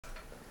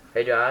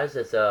Hey guys,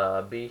 it's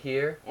B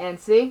here And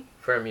C.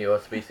 from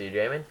USBC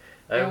Gaming,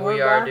 and we're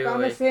we are back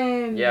on The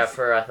doing Sims.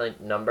 for I think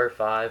number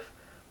 5.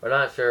 We're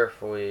not sure if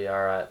we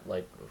are at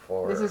like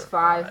 4. This is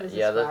 5. This is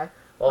 5.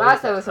 Well,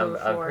 Last episode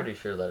was I'm 4. pretty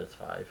sure that it's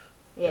 5.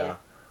 Yeah.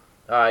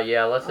 Alright,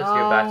 yeah. Let's just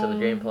get back to the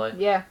gameplay.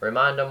 Yeah.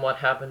 Remind them what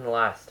happened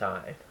last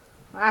time.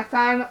 Last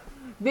time,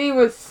 B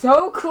was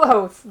so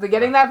close to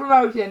getting that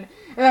promotion,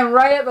 and then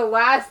right at the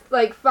last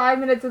 5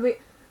 minutes of the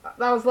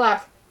that was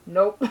left.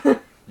 Nope.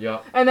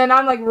 Yep. And then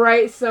I'm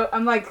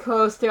I'm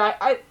close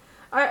to.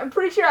 I'm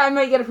pretty sure I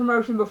might get a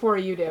promotion before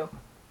you do.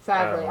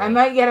 Sadly, I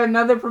might get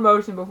another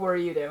promotion before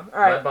you do.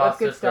 All right, my boss let's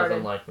get just started.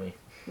 doesn't like me.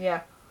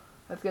 Yeah,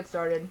 let's get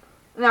started.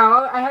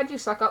 No, I had you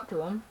suck up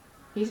to him.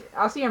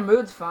 I'll see your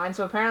mood's fine,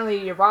 so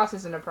apparently your boss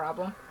isn't a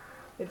problem.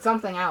 It's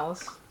something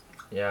else.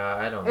 Yeah,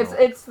 I don't know.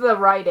 It's the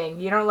writing.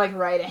 You don't like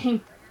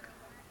writing.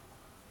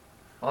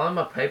 Well, I'm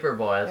a paper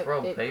boy. I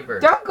throw paper.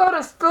 Don't go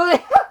to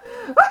sleep.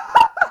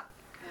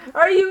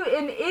 Are you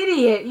an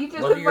idiot? You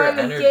just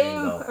invited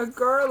a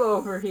girl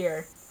over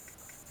here.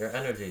 Your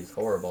energy is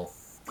horrible.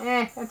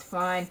 That's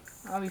fine.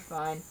 I'll be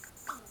fine.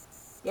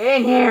 Get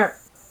in here.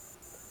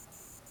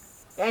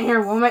 Get in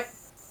here, woman.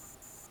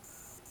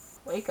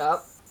 Wake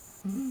up.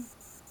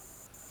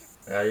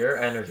 Yeah, your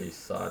energy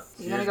sucks.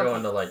 You're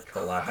going to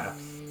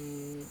collapse.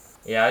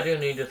 Yeah, I do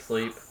need to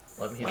sleep.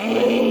 Let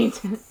me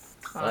sleep.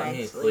 Let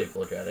me sleep.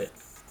 Look at it.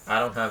 I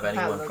don't have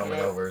anyone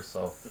coming over,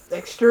 so.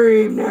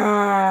 Extreme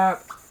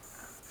nap.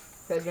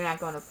 Because you're not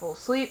going to full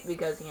sleep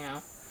because,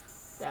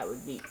 that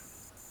would be.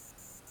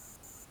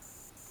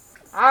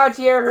 I'll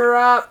cheer her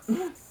up.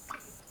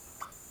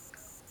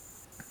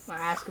 I'll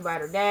ask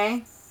about her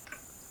day.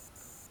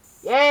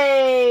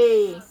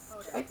 Yay!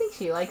 I think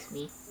she likes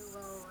me.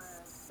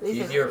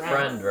 She's your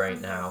friend right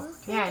now.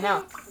 Yeah, I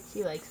know.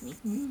 She likes me.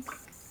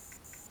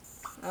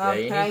 Yeah,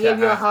 can I give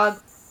you a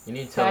hug? You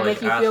need to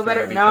make you ask feel her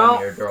better? to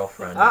become your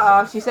girlfriend.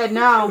 She said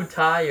no. I'm too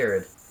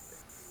tired.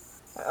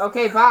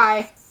 Okay,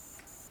 bye.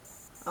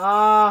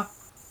 Well,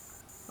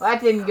 that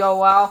didn't go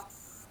well.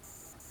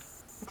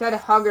 I tried to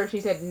hug her.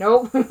 She said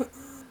nope.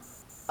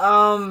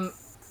 Well,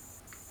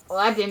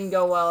 that didn't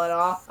go well at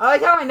all. I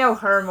like how I know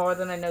her more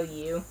than I know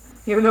you,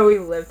 even though we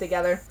live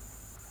together.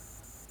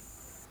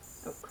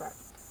 Oh crap!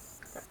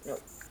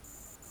 Nope.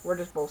 We're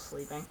just both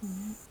sleeping.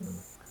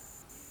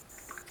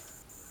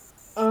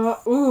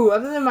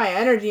 Other than my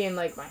energy and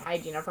my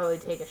hygiene, I'll probably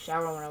take a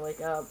shower when I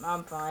wake up.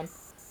 I'm fine.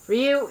 For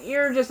you,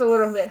 you're just a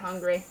little bit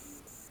hungry.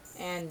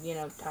 And,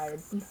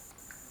 tired.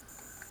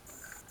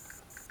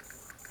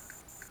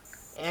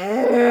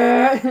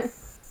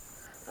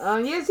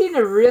 You seem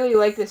to really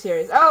like the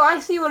series. Oh, I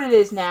see what it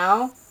is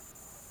now.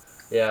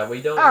 Yeah,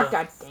 we don't know.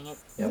 God dang it.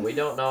 Yeah, we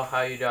don't know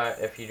how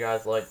if you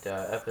guys liked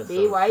episode 4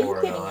 B, why are you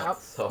or getting not, up?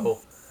 so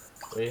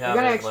we haven't,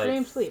 You're gonna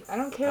extreme sleep. I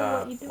don't care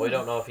what you do. We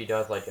don't know if you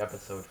guys like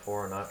episode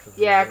 4 or not.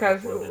 Yeah,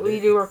 because we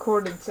do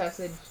recording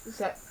sessions.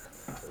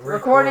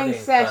 Recording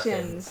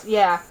sessions.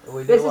 Yeah.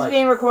 This is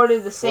being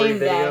recorded the same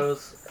day.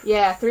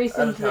 Yeah, 3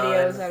 Sims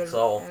videos at a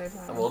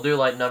time. We'll do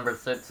number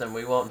 6, and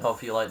we won't know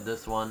if you like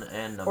this one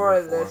and number 4.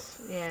 Or this,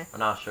 yeah.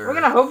 I'm not sure. We're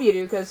gonna hope you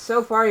do, because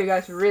so far you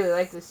guys really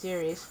like this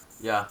series.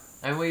 Yeah,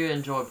 and we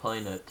enjoy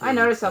playing it too. I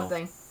noticed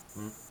something.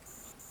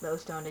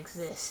 Those don't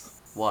exist.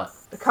 What?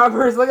 The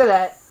covers, look at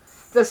that.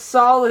 The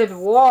solid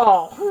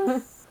wall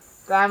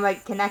that I'm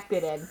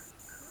connected in.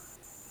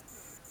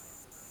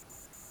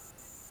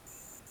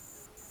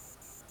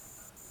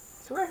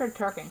 So I heard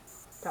talking.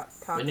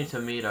 We need to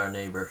meet our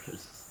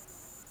neighbors.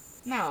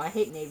 No, I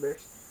hate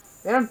neighbors.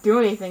 They don't do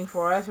anything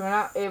for us. We're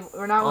not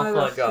one of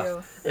those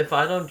two. If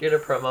I don't get a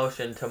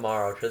promotion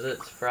tomorrow, because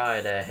it's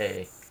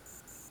Friday.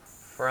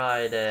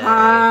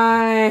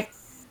 Hi.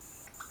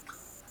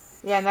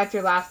 Yeah, and that's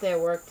your last day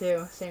of work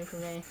too. Same for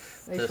me.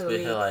 Just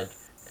be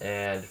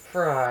and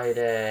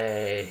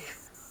Friday.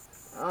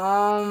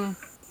 How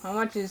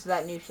much is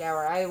that new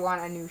shower? I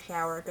want a new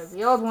shower because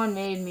the old one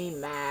made me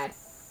mad.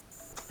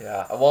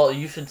 Yeah, well,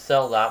 you should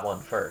sell that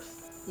one first.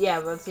 Yeah,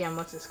 but let's see how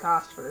much this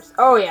costs first.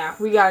 Oh yeah,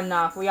 we got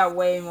enough. We got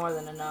way more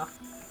than enough.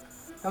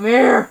 Come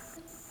here.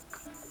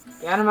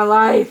 Get out of my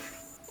life.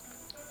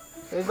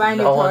 Should we buy a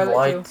new toilet too? No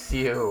one likes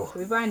you. Should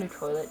we buy a new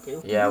toilet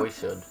too? Yeah, we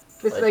should.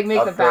 Just make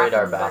the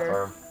bathroom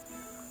better.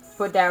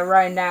 Put that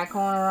right in that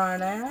corner right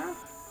there.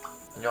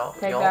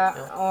 Take that.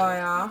 Oh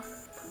yeah.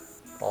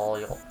 Oh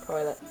yeah.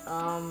 Toilet.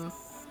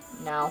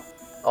 No.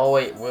 Oh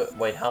wait.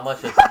 How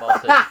much is the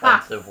most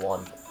expensive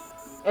one?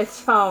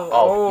 It's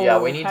Oh yeah,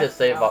 we need to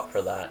save up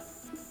for that.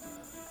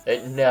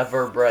 It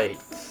never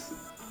breaks.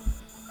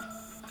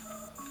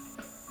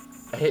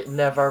 It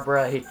never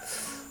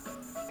breaks.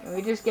 Can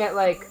we just get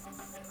this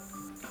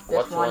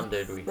Which one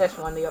did we? This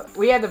one.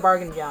 We had the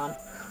Bargain John.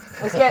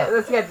 Let's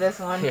get this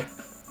one. Yeah.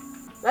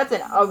 That's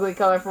an ugly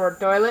color for a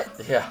toilet.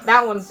 Yeah.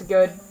 That one's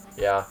good.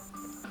 Yeah.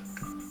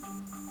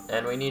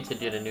 And we need to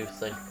get a new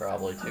sink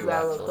probably too.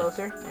 A little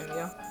closer. There you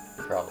go.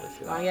 We probably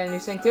should. Want to get a new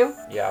sink too?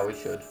 Yeah, we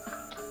should.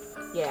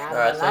 Yeah.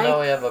 Alright, so now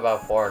we have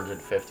about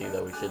 450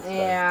 that we should spend.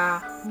 Yeah.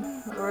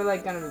 We're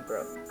gonna be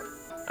broke.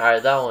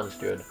 Alright, that one's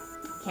good.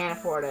 Can't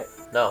afford it.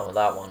 No,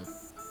 that one.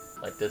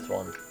 Like this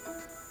one.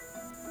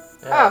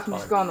 Yeah, oh, can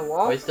just go on the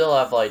wall? We still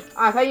have, like...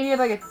 Oh, I thought you needed,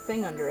 like, a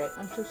thing under it.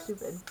 I'm so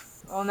stupid.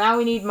 Well, now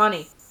we need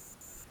money.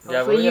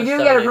 Yeah, so you do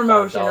get a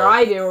promotion, or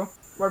I do.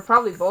 We're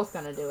probably both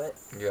gonna do it.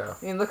 Yeah.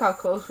 I mean, look how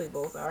close we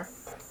both are.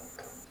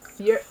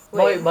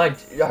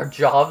 Wait, our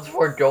jobs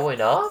were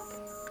going up?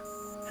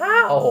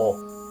 How?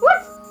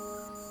 What?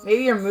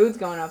 Maybe your mood's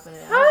going up in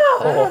it. How?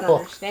 I don't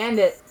understand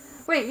it.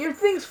 Wait, your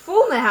thing's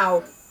full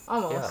now.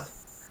 Almost.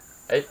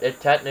 Yeah. It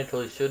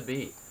technically should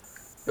be.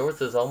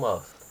 Yours is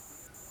almost.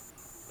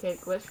 Okay,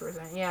 glitch for a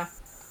second. Yeah.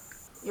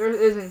 Yours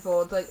isn't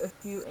full. It's like a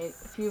few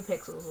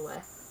pixels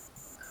away.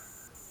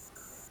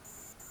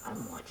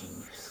 I'm watching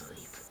you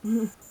sleep.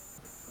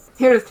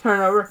 Here's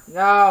turnover.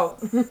 No.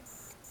 No,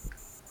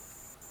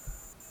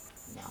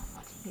 I'm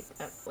watching you.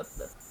 What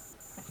the?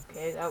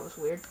 Okay, that was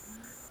weird.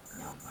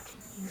 No, I'm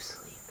watching you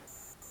sleep.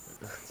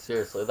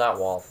 Seriously, that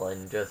wall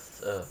thing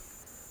just.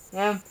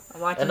 Yeah,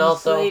 I'm watching and you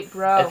also, sleep,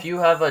 bro. If you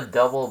have a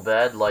double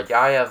bed, like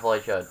I have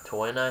like a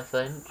twin, I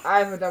think. I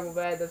have a double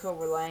bed. That's what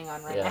we're laying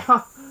on right Yeah.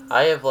 now.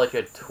 I have like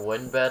a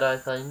twin bed, I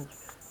think,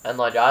 and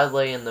like I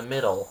lay in the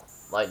middle.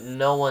 Like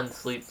no one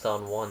sleeps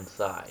on one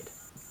side.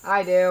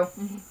 I do.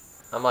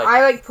 I'm like.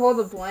 I like pull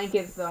the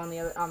blankets though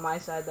on my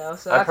side though,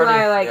 so that's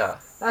why I like. Yeah.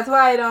 That's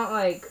why I don't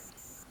like.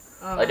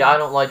 Like I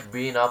don't like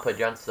being up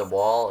against the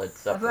wall.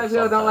 That's why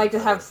people don't like to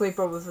have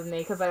sleepovers with me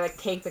because I like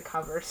take the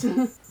covers.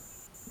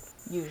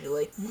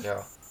 Usually.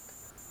 Yeah.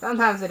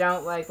 Sometimes I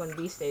don't like when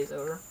B stays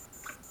over.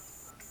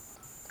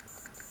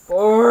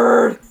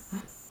 Bored.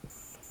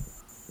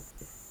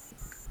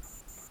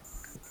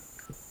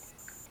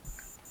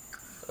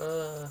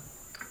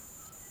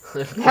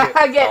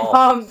 Get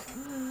pumped.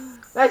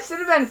 That should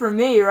have been for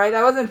me, right?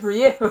 That wasn't for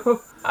you.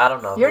 I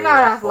don't know. You're not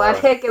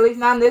athletic, at least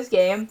not in this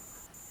game.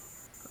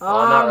 Well,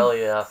 I'm not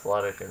really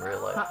athletic in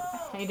real life.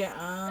 How you doing?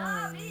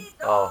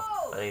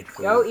 Oh, I need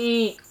food. Go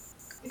eat.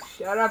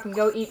 Shut up and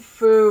go eat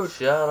food.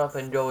 Shut up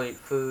and go eat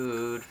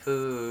food.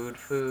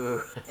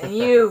 And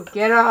you,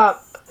 get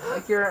up.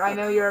 Like I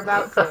know you're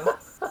about to.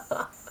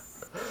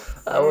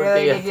 That would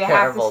really, be a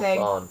terrible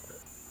song.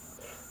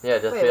 Yeah,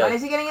 just wait, be when like,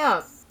 is he getting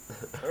up?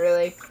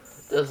 Really?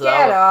 just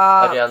Get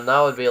up. Again,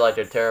 that would be like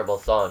a terrible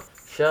song.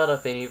 Shut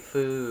up and eat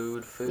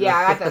food.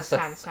 Yeah, that does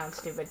kind of sound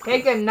stupid.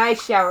 Take a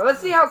nice shower. Let's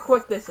see how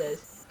quick this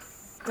is.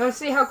 Let's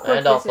see how quick this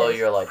is. And also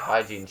your like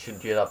hygiene should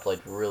get up like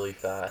really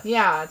fast.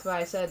 Yeah, that's why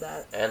I said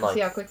that. And Let's like see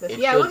how quick this is.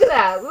 Yeah, look at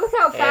that. Look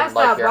how fast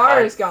like, that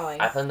bar is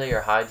going. I think that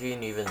your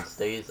hygiene even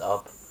stays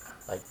up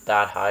like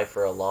that high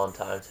for a long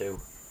time too.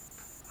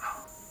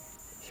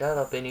 Shut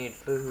up and eat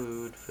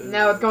food.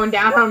 No, it's going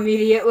down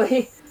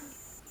immediately.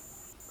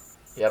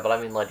 Yeah, but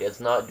I mean, like, it's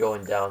not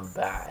going down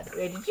bad.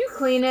 Wait, did you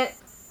clean it?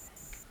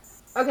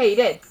 Okay, you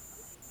did.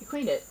 You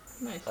cleaned it.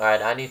 Nice.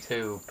 Alright, I need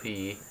to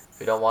pee.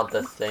 We don't want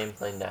the same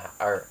thing to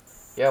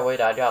yeah, wait,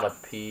 I gotta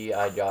pee.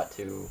 I got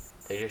to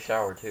take a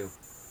shower, too.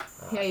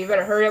 Yeah, you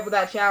better hurry up with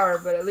that shower,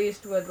 but at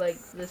least with, like,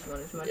 this one,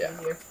 it's much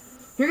easier.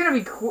 You're gonna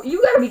be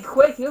you gotta be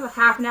quick. You have a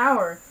half an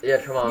hour.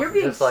 Yeah, come on. You're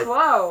being just, like,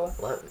 slow.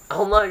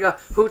 Oh my god,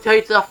 who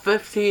takes a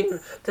 15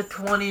 to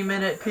 20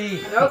 minute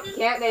pee? Nope, you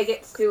can't make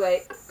it. It's too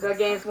late. The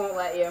games won't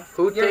let you.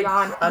 Who You're takes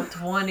gone. a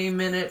 20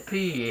 minute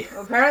pee?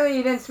 Well, apparently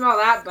you didn't smell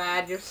that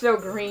bad. You're still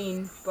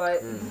green,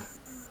 but...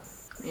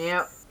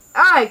 Yep.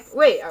 Alright,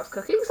 wait, I was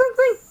cooking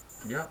something?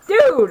 Yep.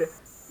 Dude!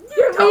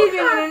 You're leaving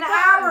in an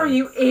hour,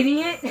 you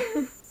idiot!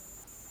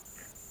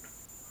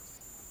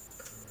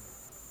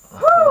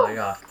 Oh my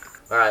god.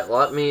 Alright,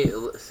 let me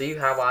see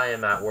how I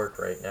am at work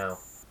right now.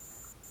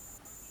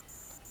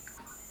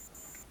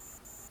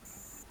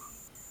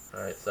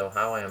 Alright, so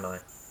how am I?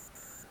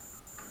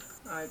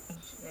 I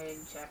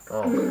didn't check.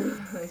 Oh.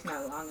 It's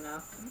not long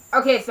enough.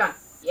 Okay, it's done.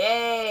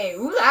 Yay!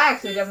 Ooh, that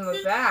actually doesn't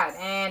look bad.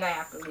 And I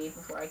have to leave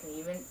before I can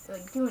even,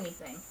 like, do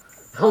anything.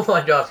 Oh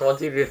my gosh,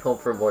 once you get home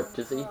from work,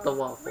 just eat the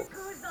waffles.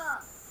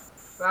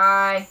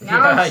 Bye.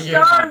 Now I'm you're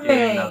not starving!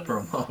 getting a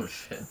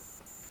promotion.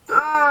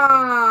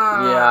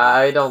 Ah.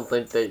 Yeah, I don't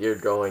think that you're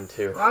going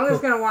to. Well, I'm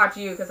just gonna watch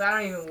you because I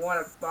don't even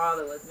want to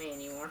bother with me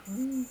anymore.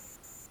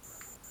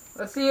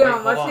 Let's see.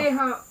 Let's see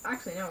how.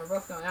 Actually, no, we're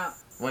both going out.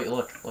 Wait,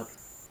 look.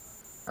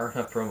 Earn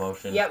a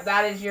promotion. Yep,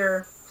 that is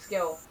your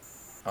skill.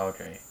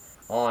 Okay.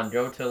 Hold on,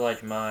 go to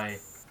like my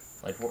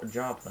what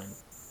job thing.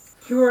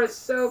 You are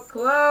so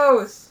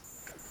close.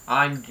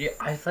 I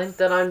think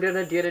that I'm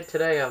gonna get it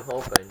today. I'm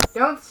hoping.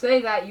 Don't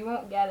say that. You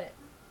won't get it.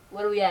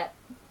 What are we at?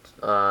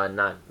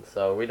 None.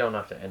 So we don't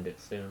have to end it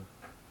soon.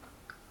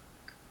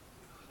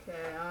 Okay.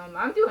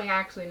 I'm doing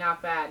actually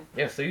not bad.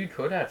 Yeah. So you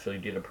could actually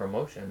get a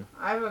promotion.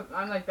 I'm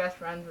like best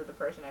friends with the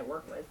person I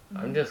work with.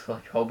 I'm just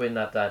like hoping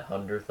that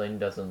 100 thing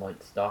doesn't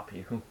like stop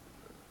you.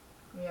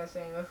 Yeah,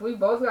 same. If we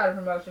both got a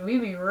promotion,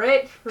 we'd be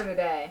rich for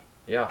today.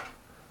 Yeah.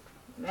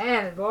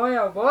 Man, boy,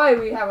 oh boy,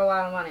 we have a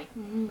lot of money.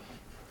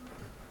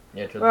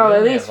 Yeah, because well, we at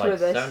only least have like for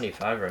this.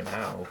 75 right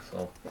now,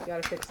 so. You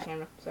gotta fix the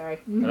camera. Sorry.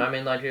 And I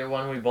mean, like,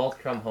 when we both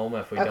come home,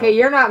 if we don't. Okay,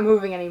 you're not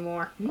moving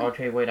anymore.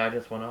 Okay, wait, I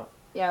just went up.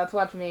 Yeah, let's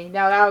watch me.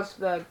 No, that was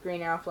the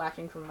green arrow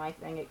flashing from my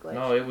thing. It glitched.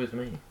 No, it was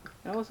me.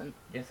 No, it wasn't.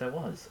 Yes, it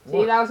was.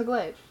 See, that was a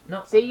glitch.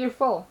 No. See, you're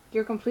full.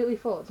 You're completely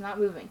full. It's not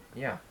moving.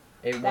 Yeah.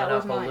 It went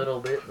up a little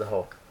bit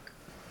though.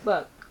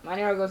 Look, my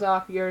arrow goes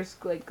off, yours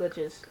like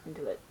glitches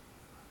into it.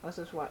 Let's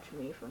just watch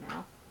me for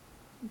now.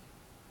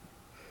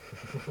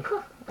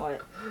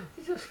 What?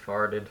 He just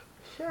farted.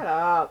 Shut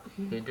up.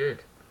 He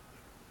did.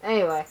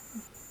 Anyway.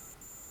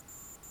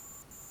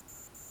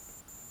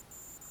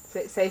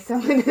 Say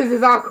something. This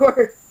is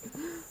awkward.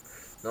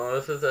 No,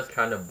 this is just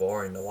kind of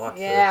boring to watch.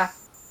 Yeah.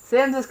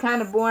 Sims is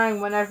kind of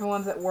boring when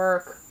everyone's at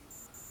work.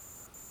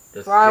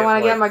 So I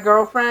want to get my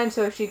girlfriend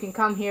so she can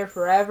come here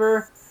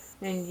forever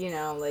and, you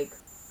know, like,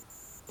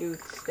 do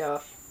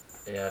stuff.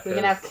 Yeah, we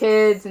can have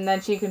kids, and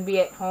then she can be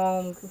at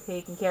home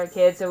taking care of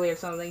kids, so we have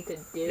something to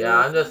do. Yeah,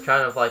 I'm just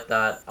kind of like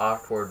that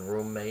awkward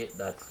roommate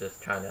that's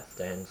just trying to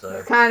stand there.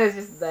 It's kind of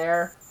just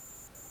there.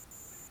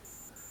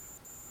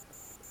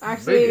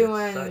 Actually,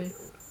 when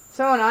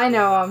someone I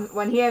know,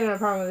 when he had an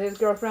apartment with his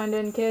girlfriend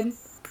and kid,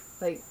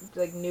 like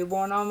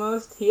newborn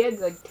almost, he had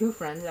like 2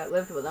 friends that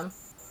lived with him.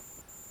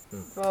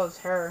 As well as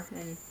her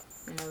and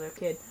another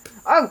kid.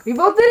 Oh, we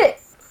both did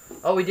it!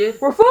 Oh, we did?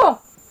 We're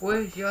full!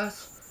 Wait,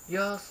 yes.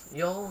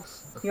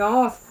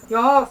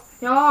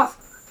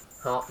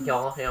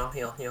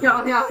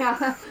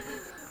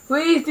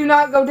 Please do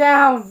not go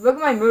down. Look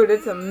at my mood.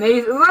 It's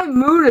amazing. My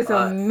mood is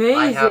amazing.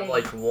 I have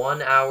like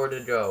 1 hour to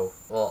go.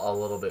 Well, a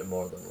little bit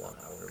more than 1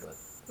 hour, but.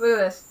 Look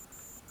at this.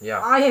 Yeah.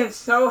 I am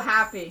so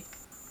happy.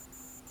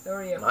 So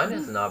are you. Mine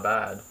is not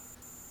bad.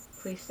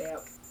 Please stay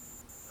up.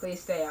 Please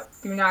stay up.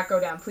 Do not go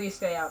down. Please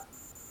stay up.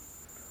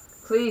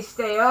 Please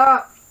stay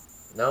up.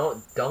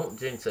 No, don't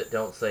jinx it.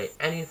 Don't say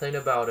anything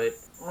about it.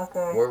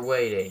 Okay. We're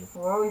waiting.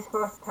 What are we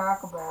supposed to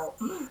talk about?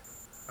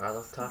 Alright,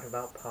 let's talk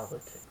about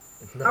politics.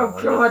 No,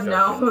 oh God,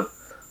 no.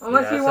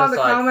 Unless you want the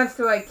comments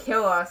to like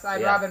kill us,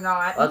 I'd rather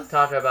not. Let's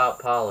talk about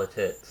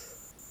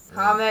politics.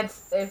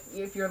 Comments,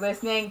 if you're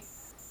listening,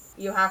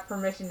 you have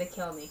permission to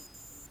kill me.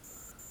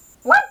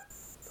 What?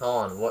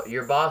 Hold on. What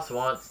your boss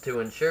wants to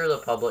ensure the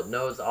public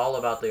knows all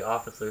about the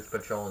officers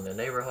patrolling the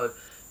neighborhood.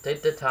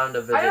 Take the time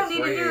to visit. I don't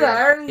need to do that.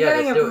 I'm already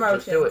getting a promotion.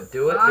 Just do it.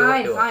 Do it. Fine.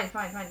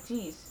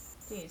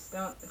 Jeez,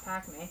 don't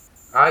attack me.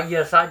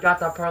 Yes, I got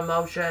the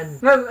promotion.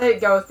 No,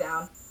 it goes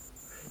down.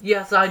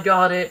 Yes, I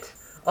got it.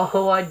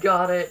 Oh, I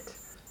got it.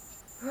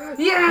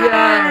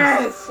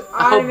 Yes!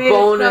 A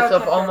bonus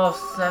of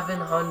almost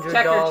 $700.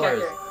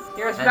 Checker.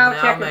 You're a spell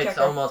checker. And now makes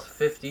almost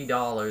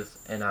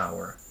 $50 an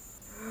hour.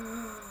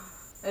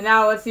 And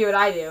now let's see what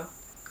I do.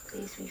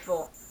 Please be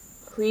full.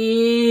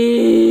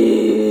 Please.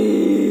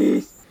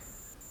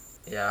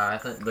 Yeah, I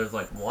think there's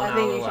like 1 hour left. I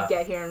think you should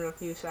get here in a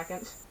few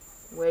seconds.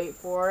 Wait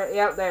for it.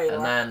 Yep, there you are.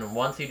 And then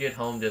once you get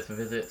home, just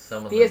visit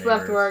some of the neighbors. BS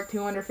left work,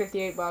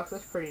 $258.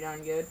 That's pretty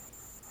darn good.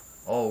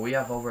 Oh, we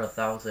have over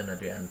 1,000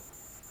 again.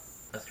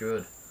 That's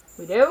good.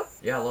 We do?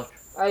 Yeah, look.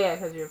 Oh yeah,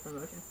 because you're a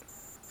promotion.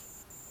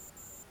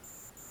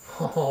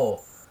 Oh.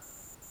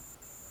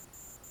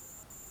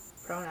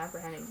 Prone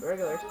apprehending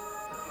burglars.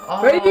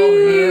 Oh,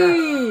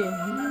 baby!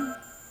 Yeah.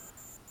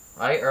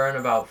 I earn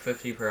about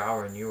 50 per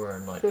hour, and you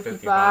earn like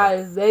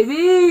 55,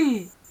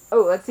 baby!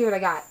 Oh, let's see what I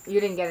got.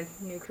 You didn't get a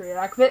new career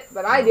outfit,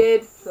 but I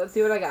did. So let's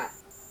see what I got.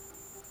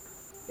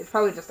 It's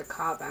probably just a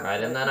cop outfit.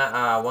 Right, and then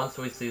once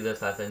we see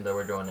this, I think that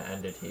we're going to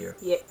end it here.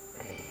 Yeah.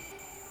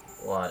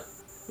 What?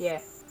 Yeah.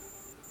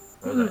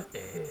 What was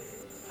that?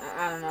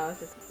 I don't know. It's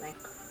just a thing.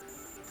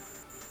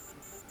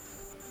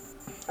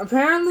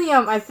 Apparently,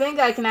 I think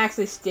I can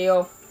actually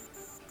steal.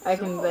 I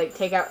can like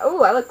take out.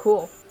 Oh, I look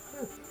cool.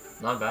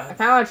 Not bad. I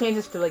kind of want to change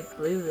this to like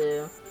blue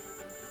though.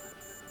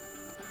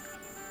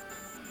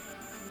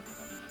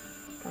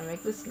 Can I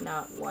make this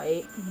not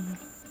white?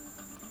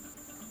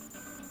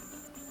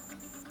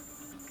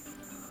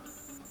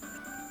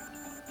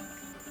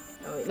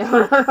 Oh wait,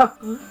 no.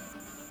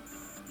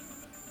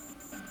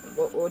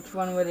 Which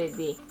one would it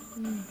be?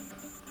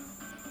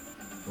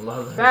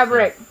 Leather.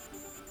 Fabric.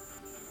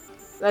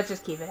 Let's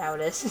just keep it how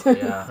it is.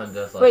 Yeah, I'm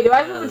just like. Wait, do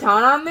I have a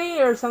baton on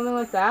me or something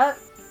like that?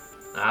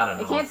 I don't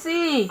know. I can't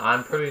see.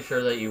 I'm pretty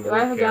sure that you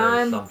work here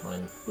or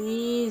something.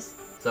 Please.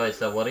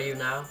 So what are you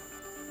now?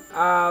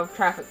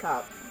 Traffic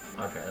cop.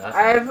 Okay, that's.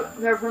 I have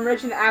their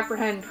permission to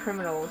apprehend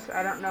criminals.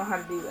 I don't know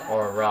how to do that.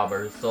 Or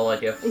robbers. So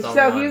like if someone.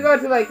 So if you go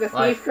to like the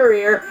thief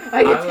career,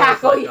 I can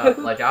tackle you.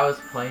 Like I was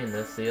playing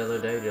this the other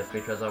day just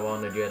because I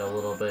wanted to get a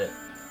little bit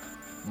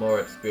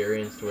more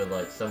experienced with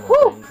like some of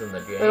the things in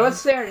the game. Wait,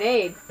 what's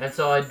Serenade? And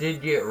so I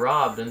did get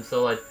robbed, and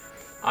so like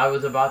I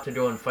was about to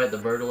go and fight the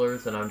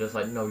burglars, and I'm just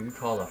like, no, you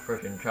call the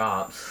frickin'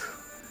 cops.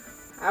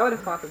 I would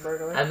have fought the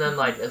burglar. And then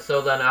like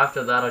so then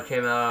after that I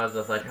came out, I was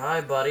just like,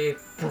 hi buddy.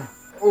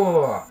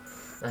 Oh.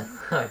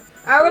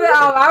 I would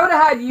have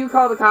had you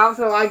call the cops,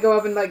 so I'd go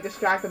up and like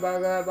distract the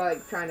burglar by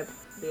like trying to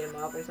beat him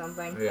up or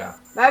something. Yeah.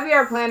 That'd be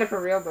our plan if a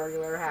real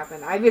burglar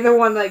happened. I'd be the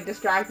one like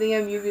distracting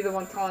him, you'd be the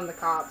one calling the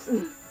cops.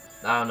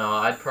 I don't know,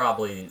 I'd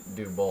probably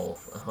do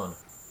both.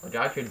 Like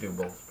I could do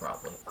both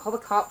probably. Call the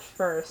cops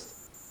first.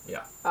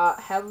 Yeah.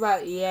 How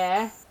about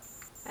yeah?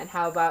 And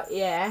how about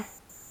yeah?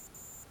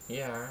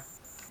 Yeah.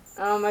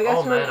 I guess.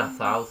 Oh man,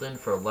 1,000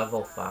 for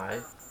level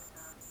 5.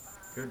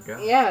 Good job.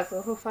 Yeah, it's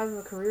level 5 of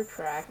a career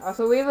track.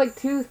 Also, we have like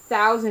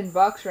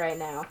 $2,000 right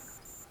now.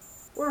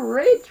 We're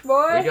rich,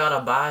 boy. We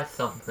gotta buy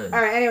something.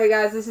 Alright, anyway,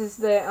 guys, this is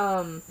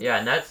the,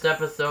 Yeah, next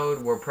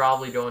episode, we're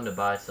probably going to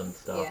buy some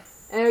stuff.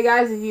 Yeah. Anyway,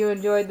 guys, if you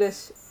enjoyed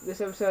this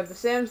episode of The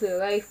Sims, leave a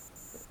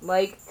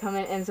like,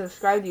 comment, and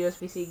subscribe to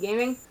USBC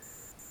Gaming.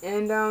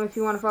 And, if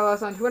you want to follow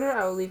us on Twitter,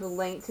 I will leave a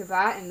link to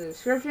that in the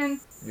description.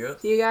 Yep.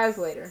 See you guys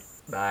later.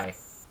 Bye.